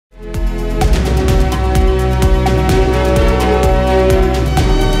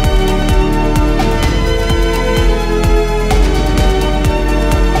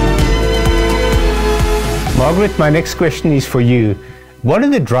Margaret, my next question is for you. What are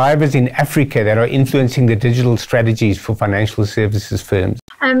the drivers in Africa that are influencing the digital strategies for financial services firms?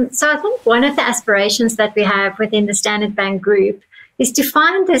 So I think one of the aspirations that we have within the Standard Bank Group is to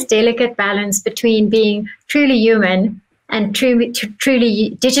find this delicate balance between being truly human and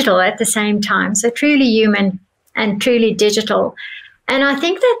truly digital at the same time. So truly human and truly digital. And I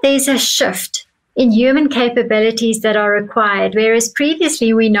think that there's a shift in human capabilities that are required, whereas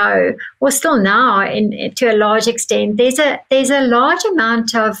previously we know, or still now to a large extent, there's a large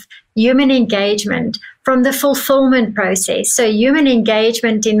amount of human engagement from the fulfillment process. So human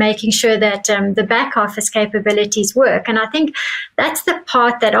engagement in making sure that the back office capabilities work. And I think that's the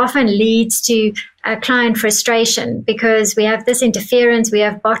part that often leads to client frustration, because we have this interference, we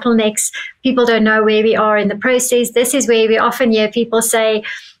have bottlenecks, people don't know where we are in the process. This is where we often hear people say,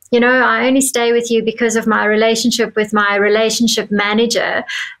 you know, I only stay with you because of my relationship with my relationship manager,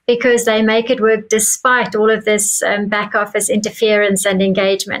 because they make it work despite all of this back office interference and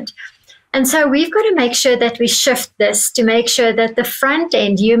engagement. And so we've got to make sure that we shift this to make sure that the front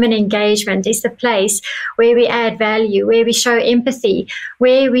end human engagement is the place where we add value, where we show empathy,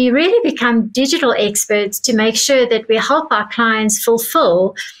 where we really become digital experts to make sure that we help our clients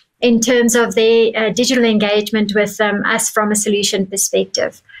fulfill in terms of their digital engagement with us from a solution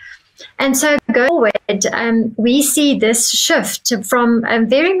perspective. And so going forward, we see this shift from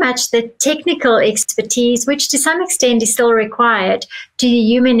very much the technical expertise, which to some extent is still required, to the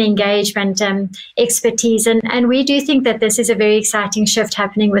human engagement expertise. And we do think that this is a very exciting shift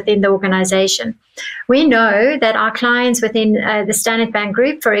happening within the organization. We know that our clients within the Standard Bank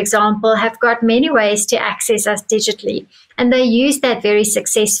Group, for example, have got many ways to access us digitally. And they use that very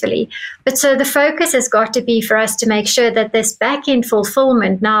successfully. But so the focus has got to be for us to make sure that this back-end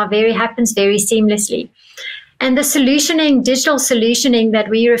fulfillment now happens very seamlessly. And the solutioning, digital solutioning that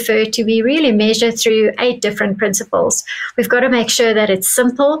we refer to, we really measure through 8 different principles. We've got to make sure that it's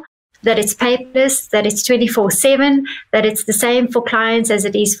simple, that it's paperless, that it's 24/7, that it's the same for clients as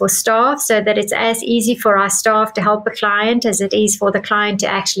it is for staff, so that it's as easy for our staff to help a client as it is for the client to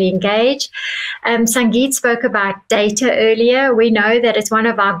actually engage. Sangeet spoke about data earlier. We know that it's one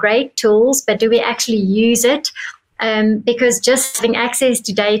of our great tools, but do we actually use it? Because just having access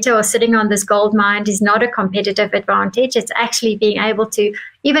to data or sitting on this gold mine is not a competitive advantage. It's actually being able to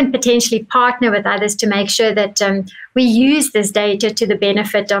even potentially partner with others to make sure that we use this data to the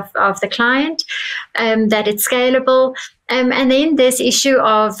benefit of the client, that it's scalable. And then this issue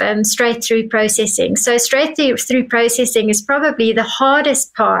of straight-through processing. So straight-through processing is probably the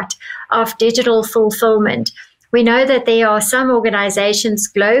hardest part of digital fulfillment. We know that there are some organizations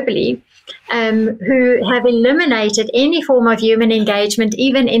globally who have eliminated any form of human engagement,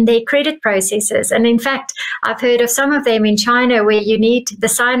 even in their credit processes. And in fact, I've heard of some of them in China where you need the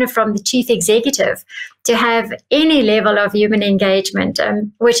sign-off from the chief executive to have any level of human engagement,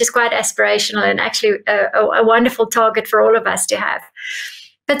 which is quite aspirational and actually a wonderful target for all of us to have.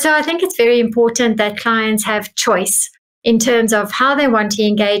 But so I think it's very important that clients have choice in terms of how they want to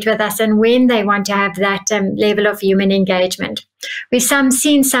engage with us and when they want to have that level of human engagement. We've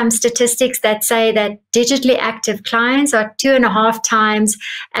seen some statistics that say that digitally active clients are 2.5 times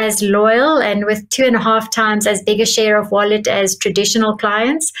as loyal and with 2.5 times as big a share of wallet as traditional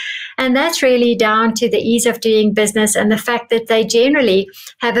clients. And that's really down to the ease of doing business and the fact that they generally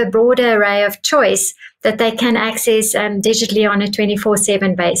have a broader array of choice that they can access digitally on a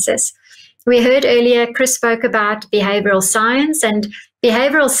 24/7 basis. We heard earlier, Chris spoke about behavioral science, and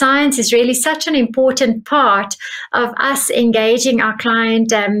behavioral science is really such an important part of us engaging our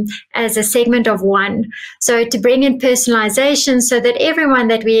client as a segment of one. So to bring in personalization so that everyone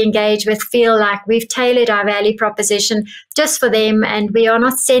that we engage with feel like we've tailored our value proposition just for them, and we are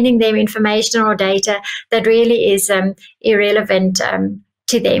not sending them information or data that really is irrelevant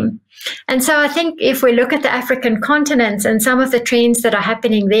to them. And so I think if we look at the African continent and some of the trends that are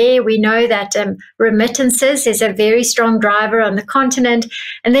happening there, we know that remittances is a very strong driver on the continent.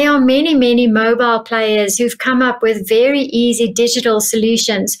 And there are many, many mobile players who've come up with very easy digital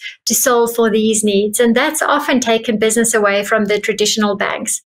solutions to solve for these needs. And that's often taken business away from the traditional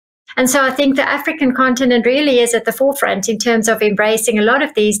banks. And so I think the African continent really is at the forefront in terms of embracing a lot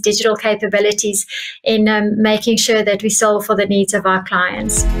of these digital capabilities in making sure that we solve for the needs of our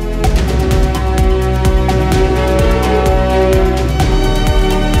clients.